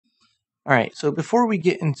Alright, so before we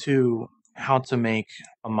get into how to make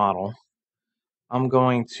a model, I'm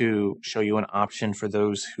going to show you an option for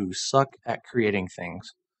those who suck at creating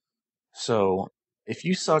things. So if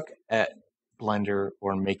you suck at Blender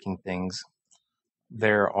or making things,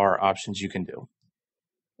 there are options you can do.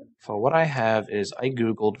 So what I have is I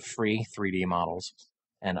googled free 3D models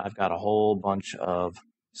and I've got a whole bunch of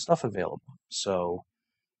stuff available. So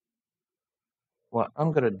what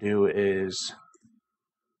I'm going to do is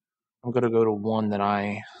I'm going to go to one that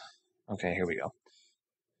okay, here we go.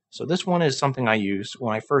 So this one is something I used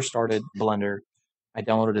when I first started Blender. I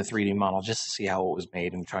downloaded a 3D model just to see how it was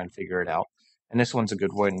made and try and figure it out. And this one's a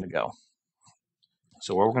good one to go.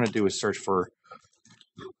 So what we're going to do is search for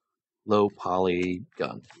low poly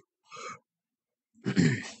gun.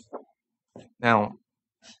 Now,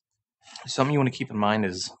 something you want to keep in mind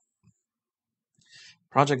is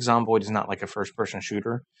Project Zomboid is not like a first-person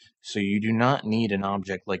shooter, so you do not need an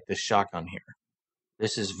object like this shotgun here.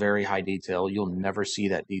 This is very high detail. You'll never see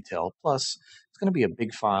that detail. Plus, it's going to be a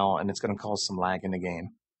big file and it's going to cause some lag in the game.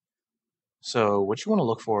 So what you want to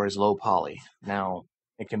look for is low poly. Now,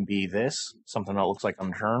 it can be this, something that looks like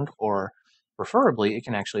unturned, or preferably it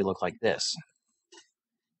can actually look like this.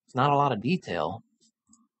 It's not a lot of detail,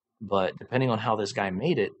 but depending on how this guy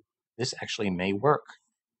made it, this actually may work.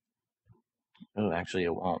 Oh, actually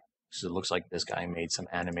it won't. So it looks like this guy made some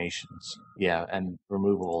animations. Yeah, and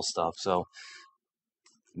removable stuff, so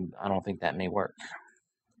I don't think that may work.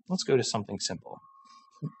 Let's go to something simple.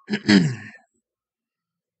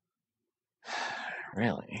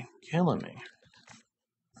 Really? Killing me.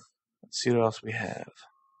 Let's see what else we have.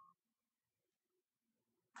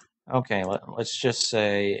 Okay, let's just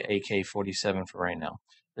say AK-47 for right now.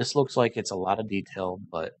 This looks like it's a lot of detail,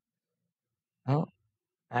 but oh,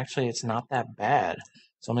 actually it's not that bad.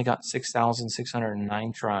 It's only got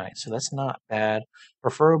 6,609 tries, so that's not bad.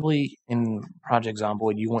 Preferably in Project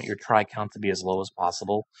Zomboid, you want your try count to be as low as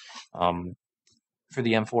possible. For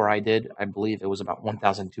the M4 I did, I believe it was about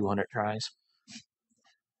 1,200 tries.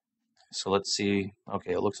 So let's see.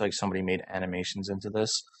 Okay, it looks like somebody made animations into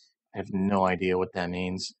this. I have no idea what that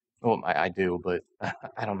means. Well, I do, but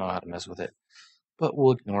I don't know how to mess with it. But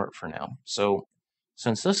we'll ignore it for now. So,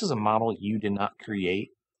 since this is a model you did not create,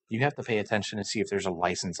 you have to pay attention to see if there's a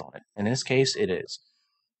license on it. In this case, it is.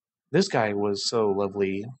 This guy was so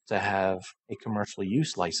lovely to have a commercial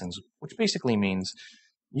use license, which basically means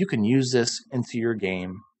you can use this into your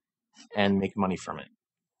game and make money from it.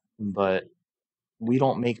 But we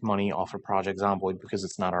don't make money off of Project Zomboid because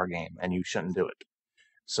it's not our game, and you shouldn't do it.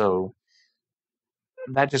 So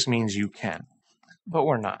that just means you can, but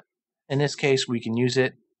we're not. In this case, we can use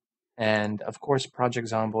it, and of course, Project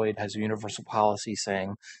Zomboid has a universal policy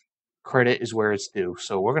saying credit is where it's due.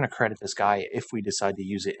 So we're going to credit this guy if we decide to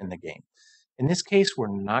use it in the game. In this case, we're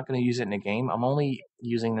not going to use it in the game. I'm only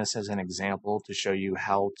using this as an example to show you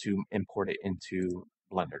how to import it into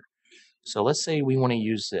Blender. So let's say we want to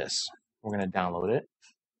use this. We're going to download it.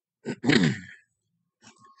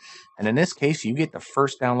 And in this case, you get the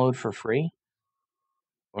first download for free,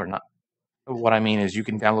 or not. What I mean is you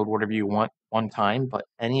can download whatever you want one time, but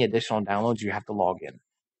any additional downloads, you have to log in.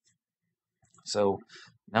 So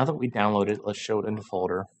now that we downloaded it, let's show it in the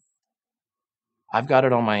folder. I've got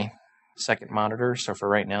it on my second monitor, so for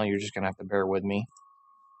right now, you're just going to have to bear with me.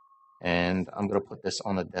 And I'm going to put this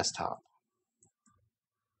on the desktop.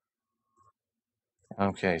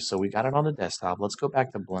 Okay, so we got it on the desktop. Let's go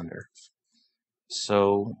back to Blender.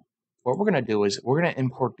 So what we're going to do is we're going to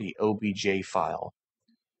import the OBJ file.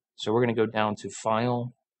 So we're going to go down to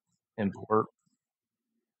File, Import,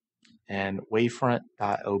 and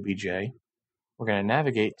wavefront.obj. We're going to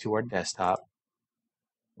navigate to our desktop.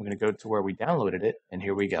 We're going to go to where we downloaded it, and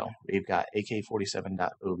here we go. We've got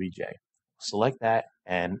ak47.obj. Select that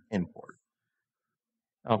and import.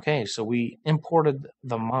 Okay, so we imported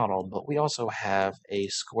the model, but we also have a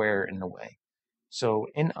square in the way. So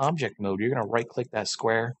in object mode, you're going to right click that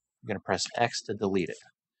square, you're going to press X to delete it.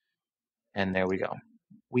 And there we go.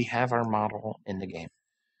 We have our model in the game.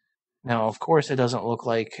 Now, of course, it doesn't look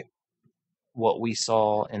like what we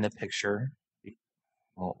saw in the picture,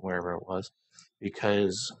 well, wherever it was,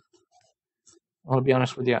 because, well, to be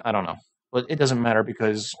honest with you, I don't know. But it doesn't matter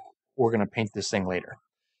because we're going to paint this thing later.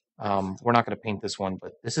 We're not going to paint this one,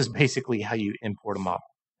 but this is basically how you import a model.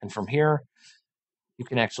 And from here, you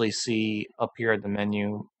can actually see up here at the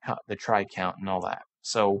menu the try count and all that.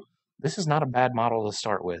 So this is not a bad model to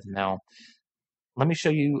start with. Now, let me show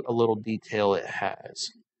you a little detail it has.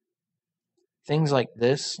 Things like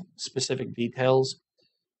this, specific details,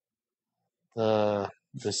 the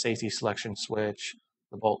safety selection switch,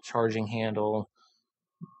 the bolt charging handle,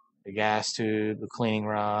 the gas tube, the cleaning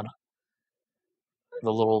rod.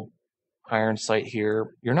 the little iron sight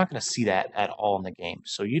here, you're not going to see that at all in the game,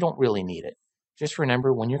 so you don't really need it. Just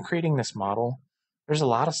remember, when you're creating this model, there's a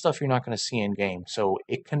lot of stuff you're not going to see in game, so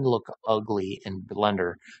it can look ugly in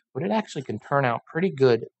Blender, but it actually can turn out pretty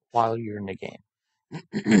good while you're in the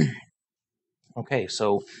game. Okay,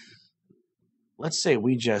 so let's say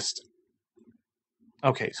we just...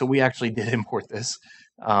 Okay, so we actually did import this.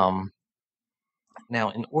 Now,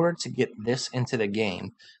 in order to get this into the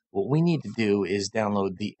game, what we need to do is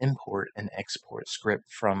download the import and export script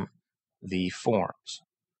from the forums.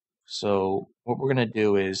 So what we're going to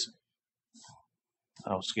do is,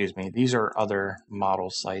 oh, excuse me, these are other model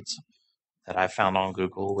sites that I found on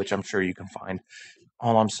Google, which I'm sure you can find.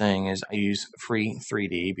 All I'm saying is I use free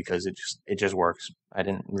 3D because it just works. I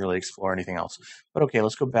didn't really explore anything else. But okay,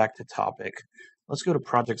 let's go back to topic. Let's go to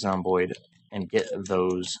Project Zomboid and get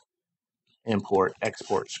those import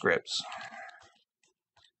export scripts.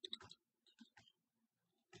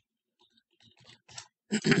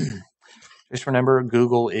 Just remember,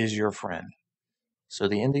 Google is your friend. So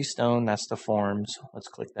the Indie Stone, that's the forums. Let's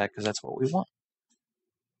click that because that's what we want.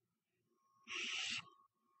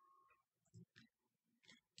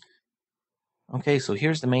 Okay, so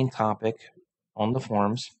here's the main topic on the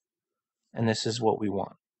forums, and this is what we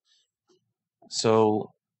want.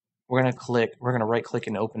 So we're going to right click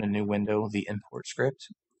and open a new window, the import script,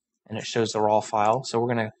 and it shows the raw file. So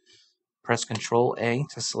we're going to press Control A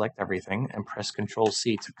to select everything and press Control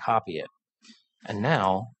C to copy it. And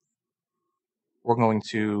now we're going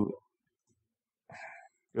to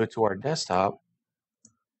go to our desktop,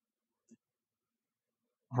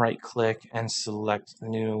 right click and select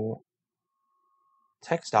new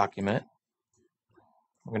text document.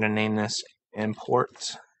 We're going to name this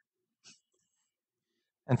import.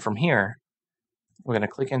 And from here, we're going to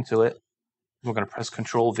click into it. We're going to press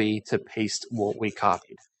Control V to paste what we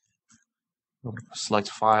copied. We're going to select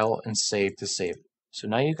File and Save to save it. So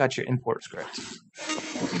now you've got your import script.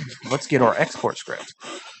 Let's get our export script.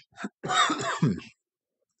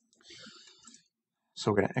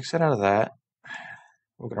 So we're going to exit out of that.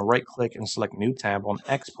 We're going to right click and select New tab on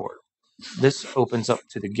Export. This opens up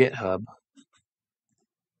to the GitHub.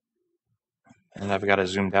 And I've got a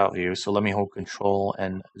zoomed out view, so let me hold Control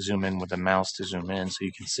and zoom in with the mouse to zoom in so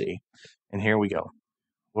you can see. And here we go.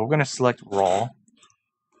 We're going to select Raw,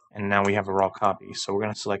 and now we have a raw copy. So we're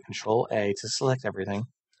going to select Control A to select everything,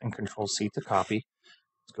 and Control C to copy.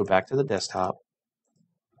 Let's go back to the desktop,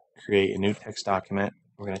 create a new text document.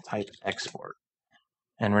 We're going to type Export.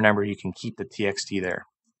 And remember, you can keep the TXT there.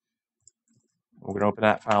 We're going to open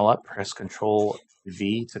that file up, press Control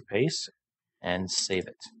V to paste, and save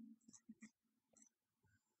it.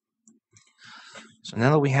 So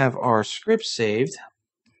now that we have our script saved,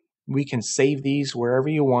 we can save these wherever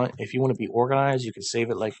you want. If you want to be organized, you can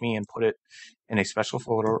save it like me and put it in a special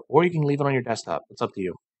folder, or you can leave it on your desktop. It's up to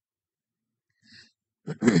you.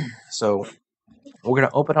 So we're going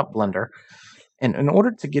to open up Blender. And in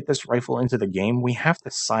order to get this rifle into the game, we have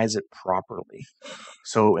to size it properly.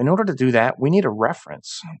 So in order to do that, we need a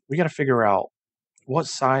reference. We got to figure out what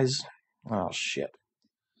size. Oh, shit.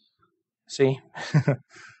 See?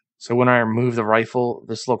 So when I remove the rifle,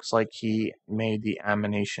 this looks like he made the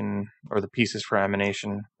ammunition or the pieces for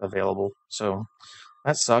ammunition available. So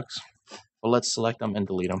that sucks. But let's select them and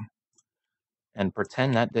delete them and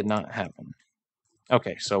pretend that did not happen.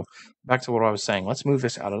 Okay, so back to what I was saying. Let's move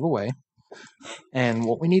this out of the way. And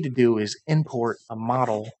what we need to do is import a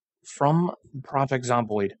model from Project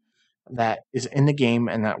Zomboid that is in the game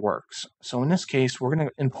and that works. So in this case, we're going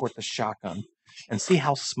to import the shotgun and see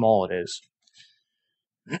how small it is.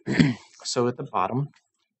 So at the bottom,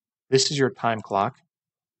 this is your time clock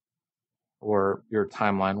or your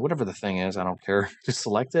timeline, whatever the thing is, I don't care. Just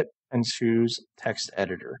select it and choose text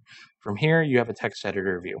editor. From here, you have a text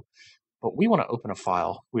editor view, but we want to open a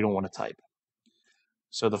file. We don't want to type.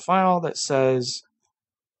 So the file that says,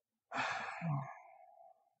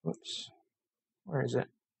 whoops, where is it?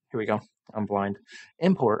 Here we go. I'm blind.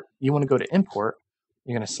 Import. You want to go to import.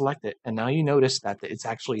 You're going to select it, and now you notice that it's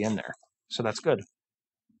actually in there. So that's good.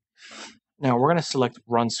 Now we're going to select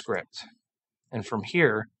Run Script, and from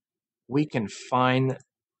here we can find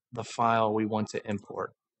the file we want to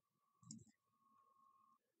import.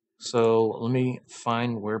 So let me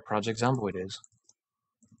find where Project Zomboid is.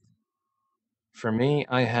 For me,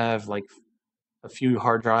 I have like a few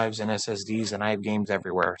hard drives and SSDs, and I have games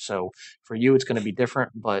everywhere. So for you, it's going to be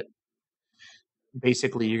different, but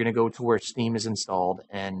basically you're going to go to where Steam is installed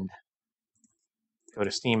and go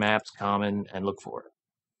to Steam Apps, Common, and look for it.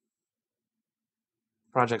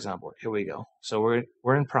 Project Zomboid. Here we go. So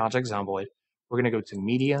we're in Project Zomboid. We're going to go to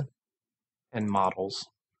Media and Models.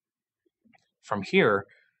 from here,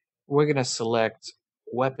 we're going to select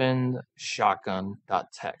weapon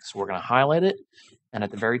shotgun.text. We're going to highlight it, and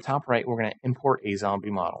at the very top right, we're going to import a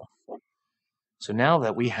zombie model. So now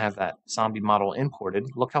that we have that zombie model imported,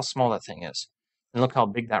 look how small that thing is, and look how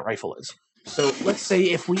big that rifle is. So let's say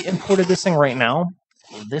if we imported this thing right now,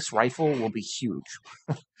 this rifle will be huge.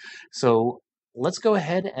 So let's go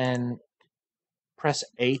ahead and press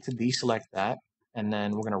A to deselect that, and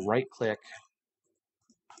then we're going to right click.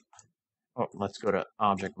 Oh, let's go to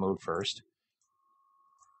object mode first.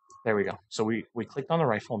 There we go. So we clicked on the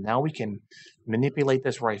rifle. Now we can manipulate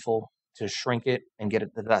this rifle to shrink it and get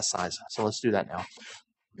it to that size. So let's do that now.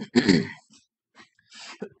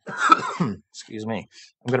 Excuse me.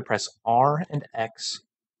 I'm going to press R and X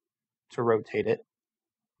to rotate it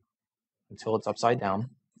until it's upside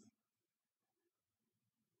down.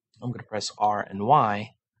 I'm going to press R and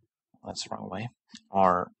Y. That's the wrong way.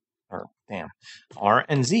 R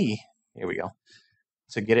and Z. Here we go.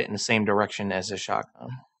 To get it in the same direction as the shotgun.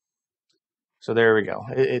 So there we go.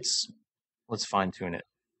 Let's fine tune it.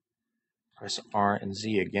 Press R and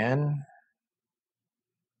Z again.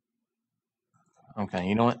 Okay,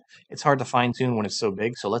 you know what? It's hard to fine tune when it's so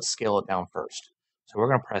big, so let's scale it down first. So we're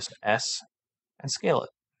going to press S and scale it.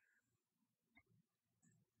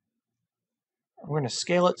 We're going to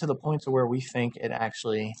scale it to the point to where we think it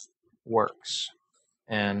actually works.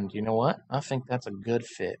 And you know what? I think that's a good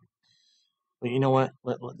fit. But you know what?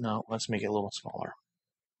 No, let's make it a little smaller.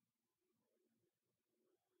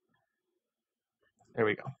 There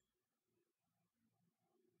we go.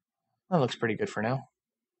 That looks pretty good for now.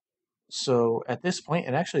 So at this point,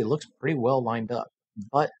 it actually looks pretty well lined up,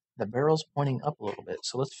 but the barrel's pointing up a little bit.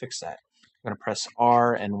 So let's fix that. I'm going to press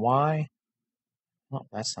R and Y. No,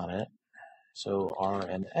 that's not it. So R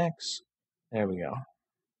and X. There we go.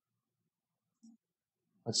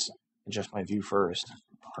 Let's adjust my view first.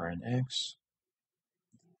 R and X.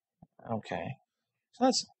 Okay. So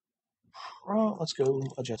let's go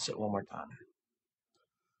adjust it one more time.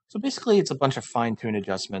 So basically, it's a bunch of fine-tuned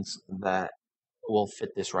adjustments that will fit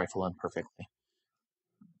this rifle in perfectly.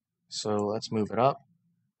 So let's move it up,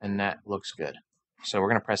 and that looks good. So we're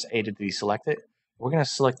going to press A to deselect it. We're going to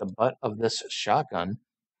select the butt of this shotgun.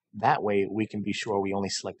 That way we can be sure we only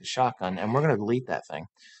select the shotgun, and we're going to delete that thing.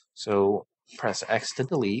 So press X to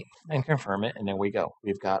delete and confirm it, and there we go.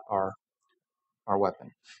 We've got our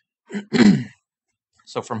weapon.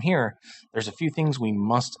 So from here, there's a few things we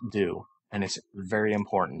must do, and it's very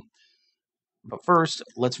important. But first,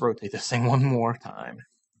 let's rotate this thing one more time.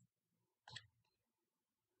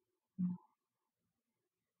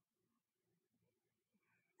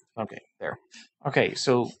 Okay, there. Okay,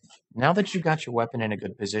 so now that you've got your weapon in a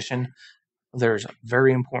good position, there's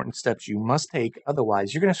very important steps you must take.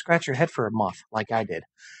 Otherwise, you're going to scratch your head for a month, like I did.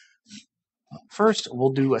 First,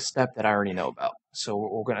 we'll do a step that I already know about. So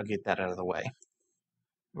we're going to get that out of the way.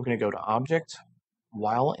 We're going to go to Object.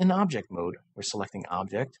 While in Object mode, we're selecting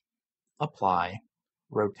Object, Apply,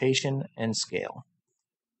 Rotation, and Scale.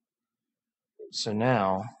 So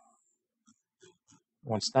now,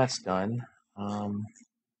 once that's done, I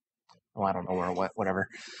don't know where or what, whatever.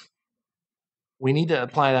 We need to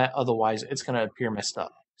apply that, otherwise it's going to appear messed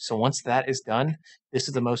up. So once that is done, this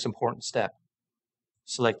is the most important step.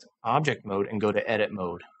 Select Object Mode and go to Edit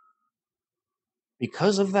Mode.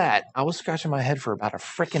 Because of that, I was scratching my head for about a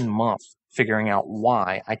freaking month figuring out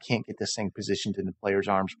why I can't get this thing positioned in the player's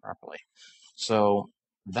arms properly. So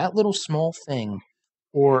that little small thing,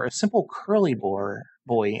 or a simple curly boy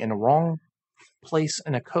in a wrong place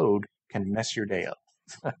in a code, can mess your day up.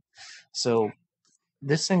 So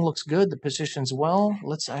this thing looks good. The position's well.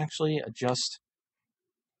 Let's actually adjust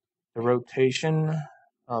the rotation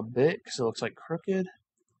a bit because it looks like crooked.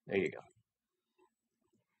 There you go.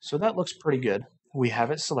 So that looks pretty good. We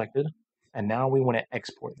have it selected, and now we want to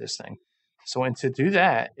export this thing. So and to do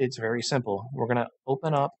that, it's very simple. We're going to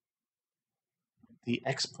open up the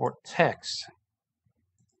export text,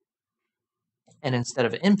 and instead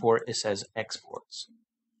of import, it says exports.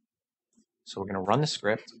 So we're going to run the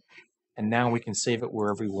script, and now we can save it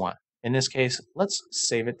wherever we want. In this case, let's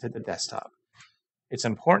save it to the desktop. It's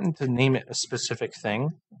important to name it a specific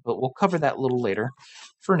thing, but we'll cover that a little later.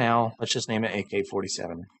 For now, let's just name it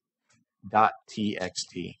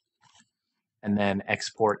AK-47.txt, and then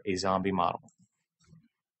export a zombie model.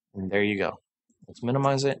 And there you go. Let's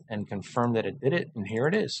minimize it and confirm that it did it, and here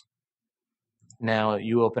it is. Now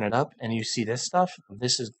you open it up and you see this stuff.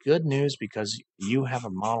 This is good news because you have a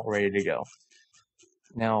model ready to go.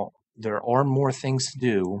 Now, there are more things to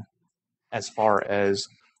do as far as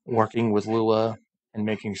working with Lua and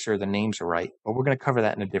making sure the names are right, but we're going to cover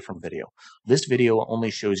that in a different video. This video only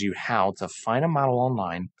shows you how to find a model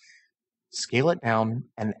online, scale it down,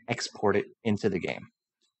 and export it into the game.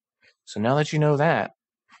 So now that you know that,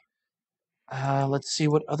 let's see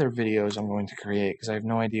what other videos I'm going to create, because I have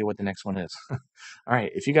no idea what the next one is. All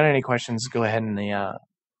right, if you got any questions, go ahead and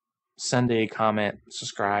send a comment,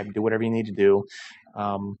 subscribe, do whatever you need to do.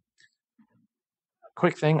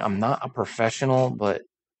 Quick thing, I'm not a professional, but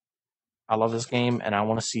I love this game, and I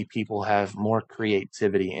want to see people have more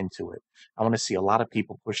creativity into it. I want to see a lot of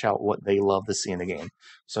people push out what they love to see in the game.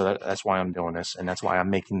 So that's why I'm doing this, and that's why I'm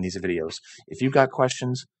making these videos. If you've got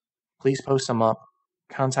questions, please post them up.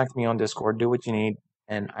 Contact me on Discord. Do what you need,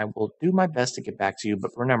 and I will do my best to get back to you.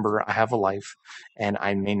 But remember, I have a life, and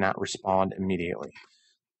I may not respond immediately.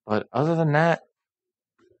 But other than that,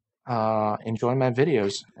 enjoy my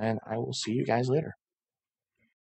videos, and I will see you guys later.